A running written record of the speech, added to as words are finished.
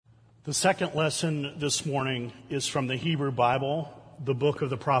The second lesson this morning is from the Hebrew Bible, the book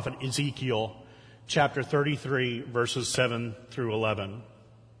of the prophet Ezekiel, chapter 33, verses 7 through 11.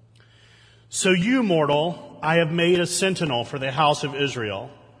 So you, mortal, I have made a sentinel for the house of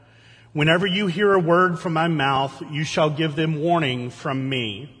Israel. Whenever you hear a word from my mouth, you shall give them warning from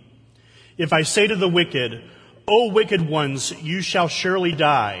me. If I say to the wicked, O wicked ones, you shall surely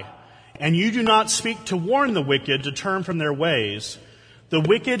die, and you do not speak to warn the wicked to turn from their ways, the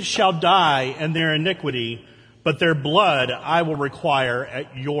wicked shall die in their iniquity, but their blood I will require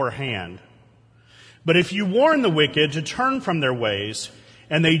at your hand. But if you warn the wicked to turn from their ways,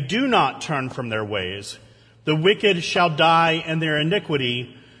 and they do not turn from their ways, the wicked shall die in their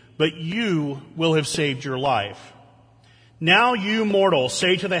iniquity, but you will have saved your life. Now you, mortal,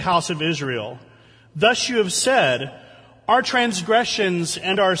 say to the house of Israel, thus you have said, our transgressions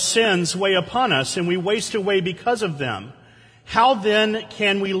and our sins weigh upon us, and we waste away because of them. How then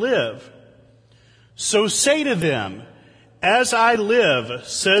can we live? So say to them, as I live,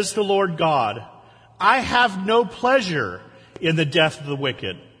 says the Lord God, I have no pleasure in the death of the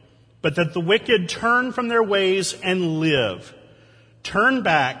wicked, but that the wicked turn from their ways and live. Turn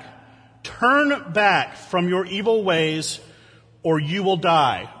back from your evil ways, or you will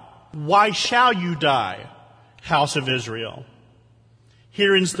die. Why shall you die, house of Israel?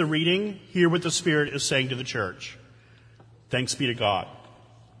 Here ends the reading. Hear what the Spirit is saying to the church. Thanks be to God.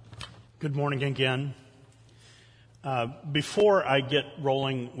 Good morning again. Before I get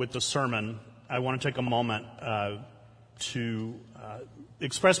rolling with the sermon, I want to take a moment to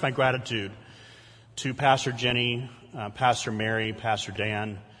express my gratitude to Pastor Jenny, Pastor Mary, Pastor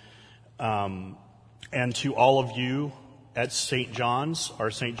Dan, and to all of you at St. John's,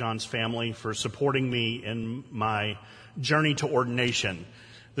 our St. John's family, for supporting me in my journey to ordination.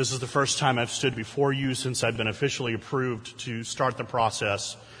 This is the first time I've stood before you since I've been officially approved to start the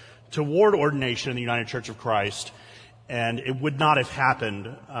process toward ordination in the United Church of Christ. And it would not have happened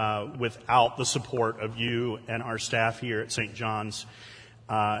without the support of you and our staff here at St. John's.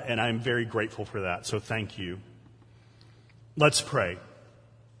 And I'm very grateful for that. So thank you. Let's pray.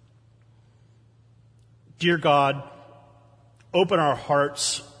 Dear God, open our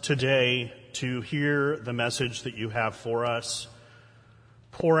hearts today to hear the message that you have for us.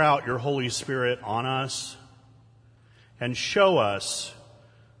 Pour out your Holy Spirit on us and show us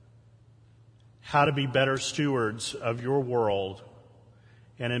how to be better stewards of your world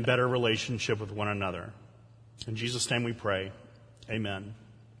and in better relationship with one another. In Jesus' name we pray. Amen.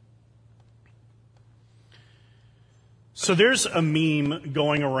 So there's a meme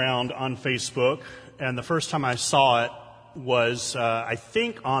going around on Facebook, and the first time I saw it was, I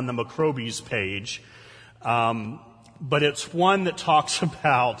think, on the Macrobies page. But it's one that talks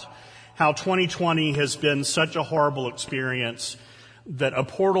about how 2020 has been such a horrible experience that a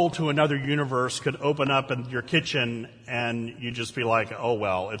portal to another universe could open up in your kitchen and you just be like, oh,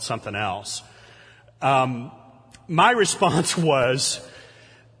 well, it's something else. My response was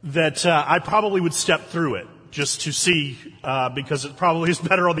that I probably would step through it just to see, because it probably is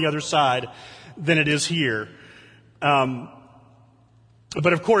better on the other side than it is here.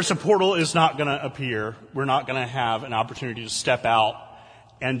 But of course, a portal is not going to appear. We're not going to have an opportunity to step out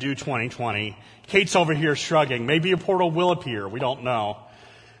and do 2020. Kate's over here shrugging. Maybe a portal will appear. We don't know.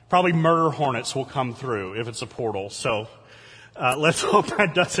 Probably murder hornets will come through if it's a portal. So let's hope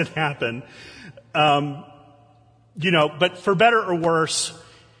that doesn't happen. But for better or worse,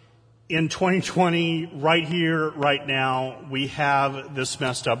 in 2020, right here, right now, we have this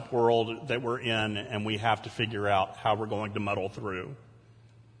messed up world that we're in, and we have to figure out how we're going to muddle through.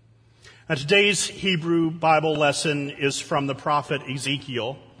 Now, today's Hebrew Bible lesson is from the prophet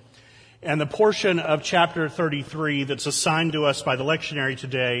Ezekiel, and the portion of chapter 33 that's assigned to us by the lectionary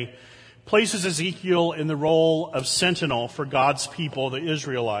today places Ezekiel in the role of sentinel for God's people, the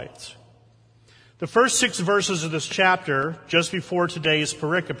Israelites. The first 6 verses of this chapter, just before today's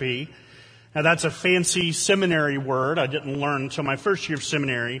pericope, now that's a fancy seminary word I didn't learn until my first year of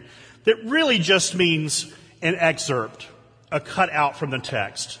seminary, that really just means an excerpt, a cutout from the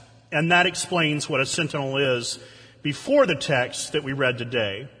text. And that explains what a sentinel is before the text that we read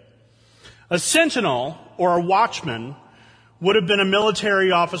today. A sentinel, or a watchman, would have been a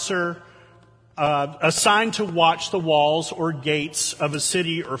military officer assigned to watch the walls or gates of a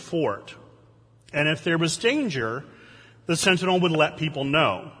city or fort. And if there was danger, the sentinel would let people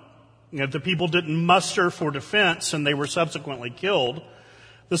know. And if the people didn't muster for defense and they were subsequently killed,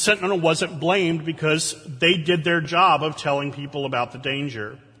 the sentinel wasn't blamed because they did their job of telling people about the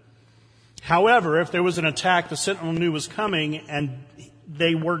danger. However, if there was an attack the sentinel knew was coming and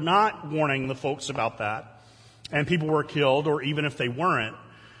they were not warning the folks about that, and people were killed, or even if they weren't,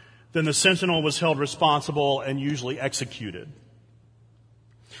 then the sentinel was held responsible and usually executed.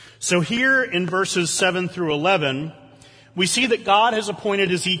 So here in verses 7 through 11, we see that God has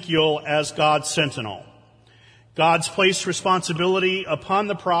appointed Ezekiel as God's sentinel. God's placed responsibility upon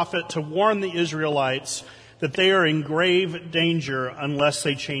the prophet to warn the Israelites that they are in grave danger unless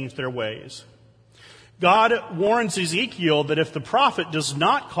they change their ways. God warns Ezekiel that if the prophet does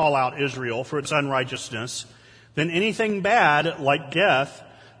not call out Israel for its unrighteousness, then anything bad, like death,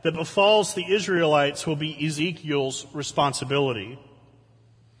 that befalls the Israelites will be Ezekiel's responsibility.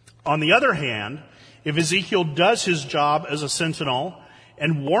 On the other hand, if Ezekiel does his job as a sentinel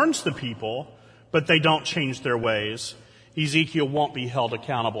and warns the people, but they don't change their ways, Ezekiel won't be held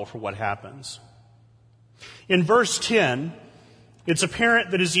accountable for what happens. In verse 10, it's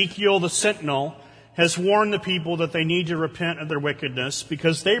apparent that Ezekiel, the sentinel, has warned the people that they need to repent of their wickedness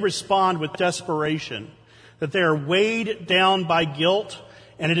because they respond with desperation, that they are weighed down by guilt,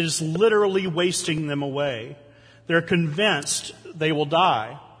 and it is literally wasting them away. They're convinced they will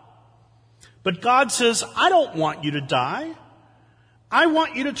die. But God says, I don't want you to die. I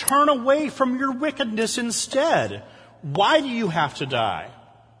want you to turn away from your wickedness instead. Why do you have to die?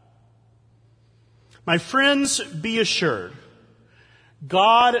 My friends, be assured,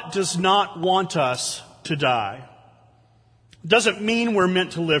 God does not want us to die. It doesn't mean we're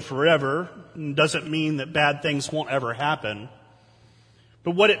meant to live forever. It doesn't mean that bad things won't ever happen.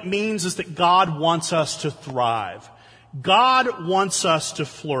 But what it means is that God wants us to thrive. God wants us to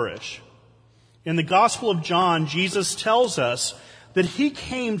flourish. In the Gospel of John, Jesus tells us that he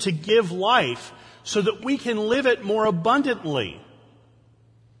came to give life so that we can live it more abundantly.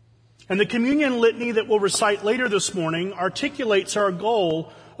 And the communion litany that we'll recite later this morning articulates our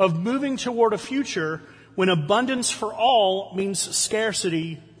goal of moving toward a future when abundance for all means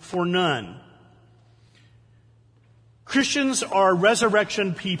scarcity for none. Christians are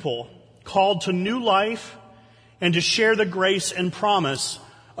resurrection people called to new life and to share the grace and promise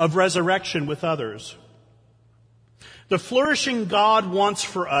of resurrection with others. The flourishing God wants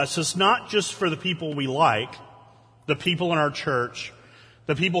for us is not just for the people we like, the people in our church,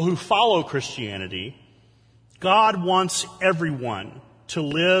 the people who follow Christianity. God wants everyone to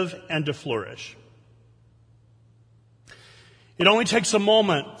live and to flourish. It only takes a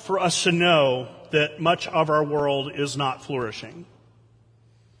moment for us to know that much of our world is not flourishing.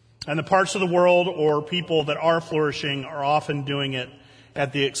 And the parts of the world or people that are flourishing are often doing it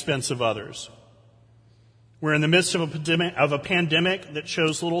at the expense of others. We're in the midst of a pandemic that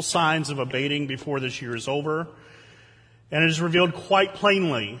shows little signs of abating before this year is over. And it has revealed quite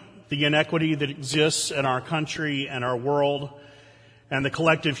plainly the inequity that exists in our country and our world, and the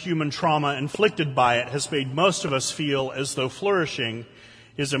collective human trauma inflicted by it has made most of us feel as though flourishing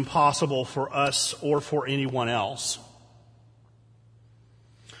is impossible for us or for anyone else.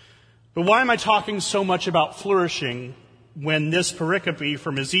 But why am I talking so much about flourishing when this pericope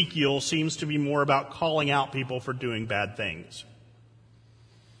from Ezekiel seems to be more about calling out people for doing bad things?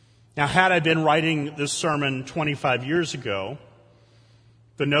 Now, had I been writing this sermon 25 years ago,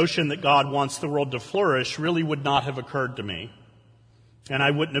 the notion that God wants the world to flourish really would not have occurred to me. And I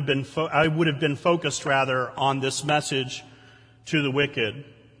would have been focused rather on this message to the wicked.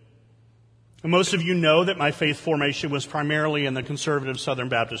 And most of you know that my faith formation was primarily in the conservative Southern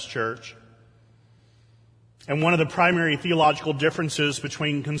Baptist Church. And one of the primary theological differences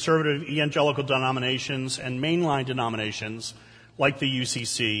between conservative evangelical denominations and mainline denominations like the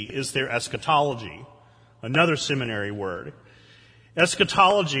UCC is their eschatology, another seminary word.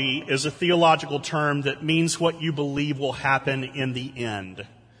 Eschatology is a theological term that means what you believe will happen in the end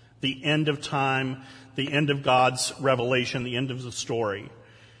of time, the end of God's revelation, the end of the story.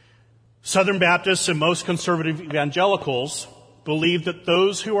 Southern Baptists and most conservative evangelicals believe that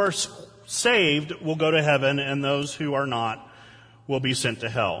those who are saved will go to heaven and those who are not will be sent to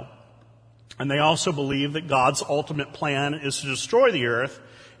hell. And they also believe that God's ultimate plan is to destroy the earth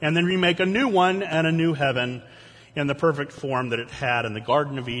and then remake a new one and a new heaven in the perfect form that it had in the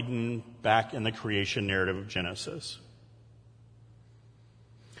Garden of Eden back in the creation narrative of Genesis.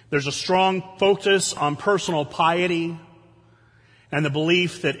 There's a strong focus on personal piety and the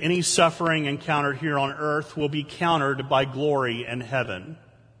belief that any suffering encountered here on earth will be countered by glory in heaven.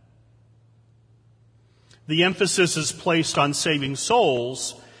 The emphasis is placed on saving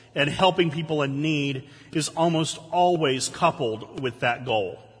souls, and helping people in need is almost always coupled with that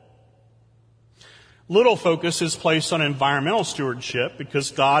goal. Little focus is placed on environmental stewardship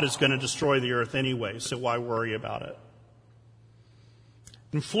because God is going to destroy the earth anyway, so why worry about it?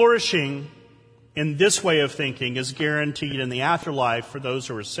 And flourishing in this way of thinking is guaranteed in the afterlife for those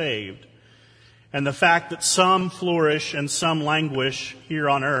who are saved. And the fact that some flourish and some languish here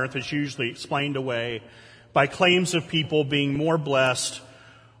on earth is usually explained away by claims of people being more blessed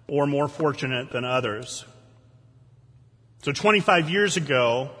or more fortunate than others. So 25 years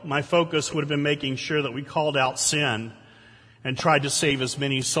ago, my focus would have been making sure that we called out sin and tried to save as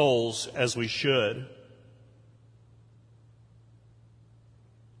many souls as we should.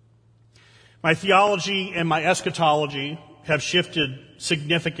 My theology and my eschatology have shifted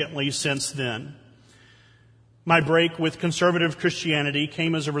significantly since then. My break with conservative Christianity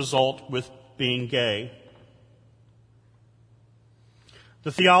came as a result with being gay.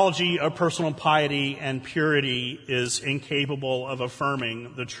 The theology of personal piety and purity is incapable of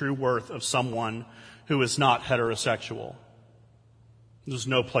affirming the true worth of someone who is not heterosexual. There's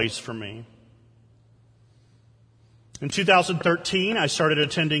no place for me. In 2013, I started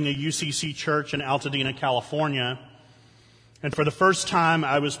attending a UCC church in Altadena, California. And for the first time,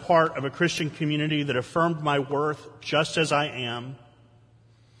 I was part of a Christian community that affirmed my worth just as I am.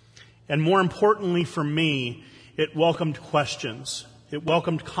 And more importantly for me, it welcomed questions. It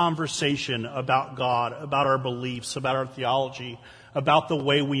welcomed conversation about God, about our beliefs, about our theology, about the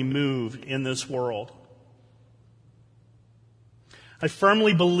way we move in this world. I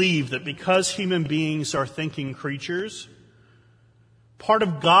firmly believe that because human beings are thinking creatures, part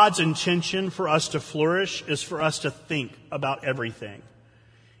of God's intention for us to flourish is for us to think about everything,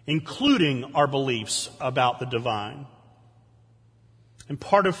 including our beliefs about the divine. And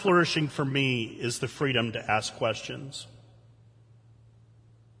part of flourishing for me is the freedom to ask questions.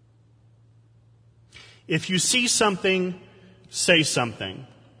 If you see something, say something.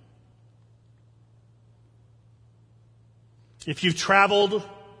 If you've traveled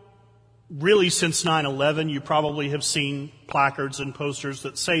really since 9/11, you probably have seen placards and posters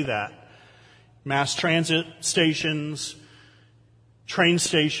that say that. Mass transit stations, train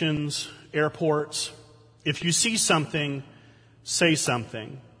stations, airports. If you see something, say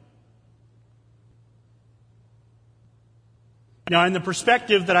something. Now, in the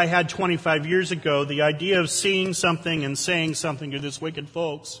perspective that I had 25 years ago, the idea of seeing something and saying something to this wicked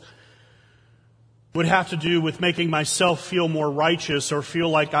folks would have to do with making myself feel more righteous or feel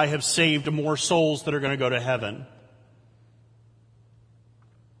like I have saved more souls that are going to go to heaven.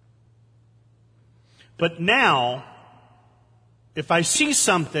 But now, if I see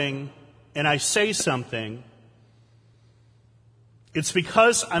something and I say something, it's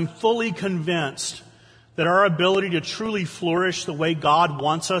because I'm fully convinced that our ability to truly flourish the way God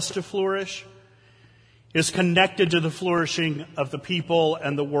wants us to flourish is connected to the flourishing of the people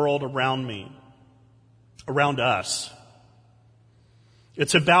and the world around me, around us.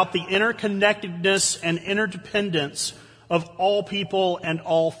 It's about the interconnectedness and interdependence of all people and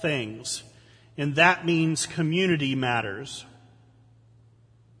all things. And that means community matters.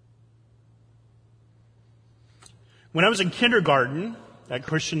 When I was in kindergarten, at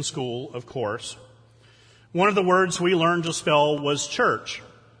Christian school, of course, one of the words we learned to spell was church.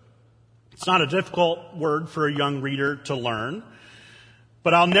 It's not a difficult word for a young reader to learn,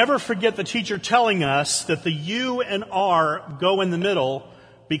 but I'll never forget the teacher telling us that the U and R go in the middle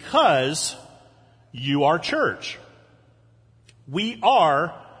because you are church. We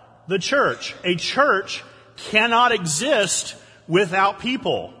are the church. A church cannot exist without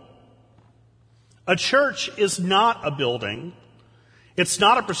people. A church is not a building. It's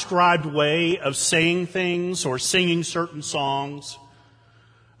not a prescribed way of saying things or singing certain songs.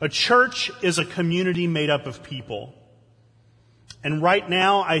 A church is a community made up of people. And right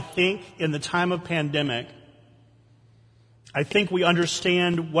now, I think in the time of pandemic, I think we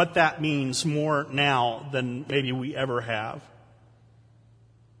understand what that means more now than maybe we ever have.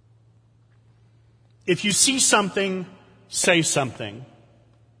 If you see something, say something.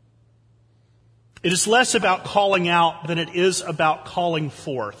 It is less about calling out than it is about calling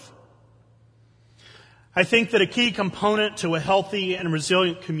forth. I think that a key component to a healthy and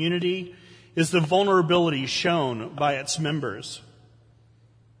resilient community is the vulnerability shown by its members.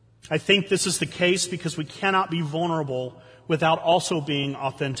 I think this is the case because we cannot be vulnerable without also being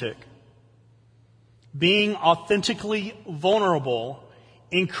authentic. Being authentically vulnerable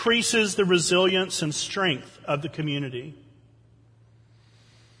increases the resilience and strength of the community.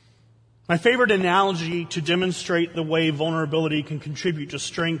 My favorite analogy to demonstrate the way vulnerability can contribute to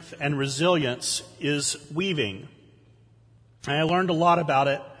strength and resilience is weaving. I learned a lot about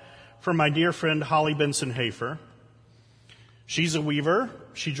it from my dear friend Holly Benson-Hafer. She's a weaver.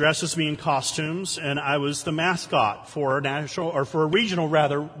 She dresses me in costumes, and I was the mascot for a regional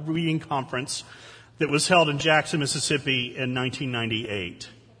weaving conference that was held in Jackson, Mississippi in 1998.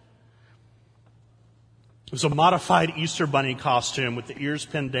 It was a modified Easter bunny costume with the ears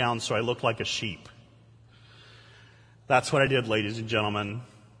pinned down so I looked like a sheep. That's what I did, ladies and gentlemen.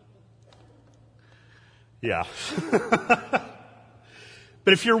 Yeah.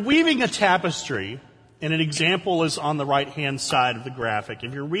 But if you're weaving a tapestry, and an example is on the right-hand side of the graphic,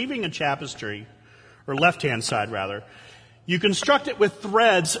 if you're weaving a tapestry, or left-hand side rather, you construct it with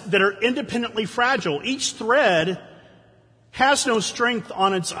threads that are independently fragile. Each thread has no strength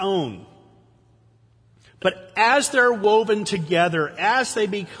on its own. But as they're woven together, as they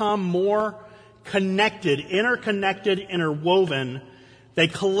become more connected, interconnected, interwoven, they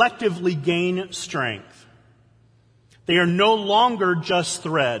collectively gain strength. They are no longer just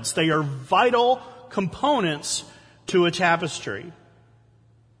threads. They are vital components to a tapestry.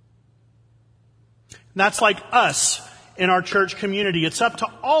 And that's like us in our church community. It's up to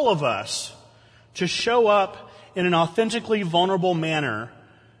all of us to show up in an authentically vulnerable manner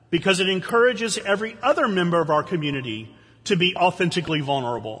because it encourages every other member of our community to be authentically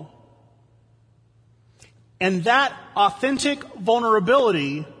vulnerable. And that authentic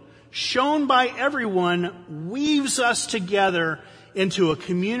vulnerability shown by everyone weaves us together into a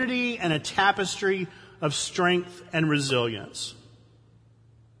community and a tapestry of strength and resilience.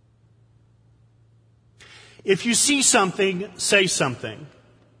 If you see something, say something.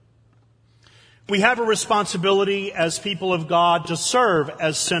 We have a responsibility as people of God to serve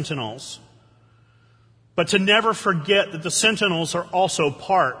as sentinels, but to never forget that the sentinels are also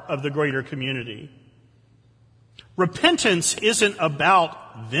part of the greater community. Repentance isn't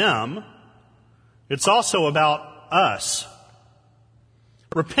about them. It's also about us.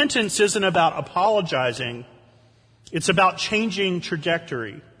 Repentance isn't about apologizing. It's about changing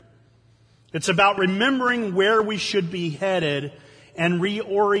trajectory. It's about remembering where we should be headed and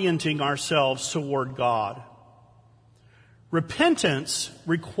reorienting ourselves toward God. Repentance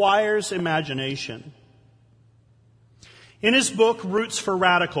requires imagination. In his book, Roots for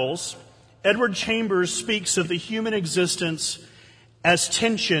Radicals, Edward Chambers speaks of the human existence as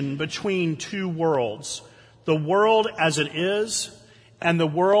tension between two worlds, the world as it is and the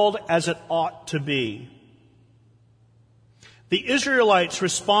world as it ought to be. The Israelites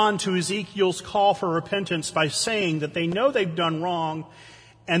respond to Ezekiel's call for repentance by saying that they know they've done wrong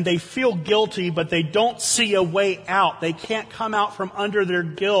and they feel guilty, but they don't see a way out. They can't come out from under their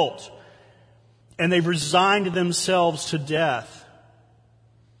guilt, and they've resigned themselves to death.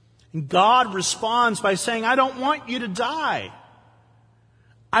 And God responds by saying, I don't want you to die.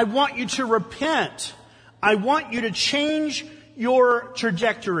 I want you to repent. I want you to change your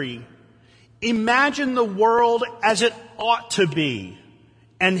trajectory. Imagine the world as it ought to be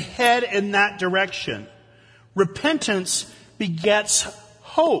and head in that direction. Repentance begets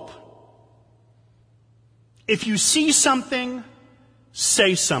hope. If you see something,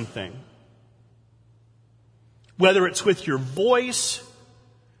 say something. Whether it's with your voice,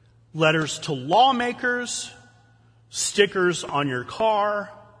 letters to lawmakers, stickers on your car,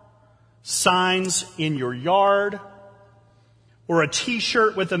 signs in your yard, or a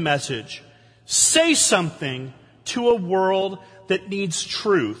t-shirt with a message. Say something to a world that needs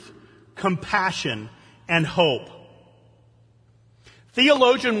truth, compassion, and hope.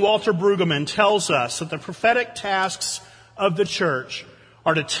 Theologian Walter Brueggemann tells us that the prophetic tasks of the church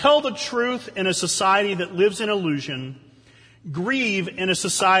are to tell the truth in a society that lives in illusion, grieve in a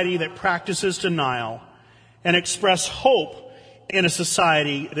society that practices denial, and express hope in a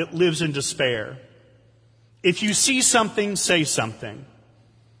society that lives in despair. If you see something, say something.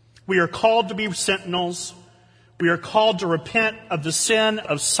 We are called to be sentinels. We are called to repent of the sin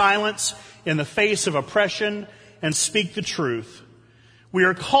of silence in the face of oppression and speak the truth. We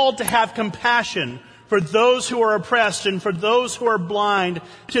are called to have compassion for those who are oppressed and for those who are blind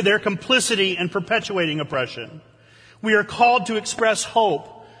to their complicity in perpetuating oppression. We are called to express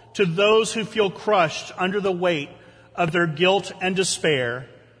hope to those who feel crushed under the weight of their guilt and despair.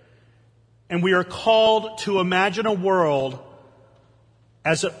 And we are called to imagine a world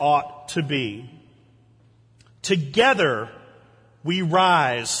as it ought to be. Together we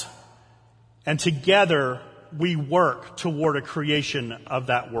rise, and together we work toward a creation of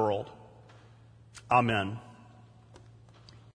that world. Amen.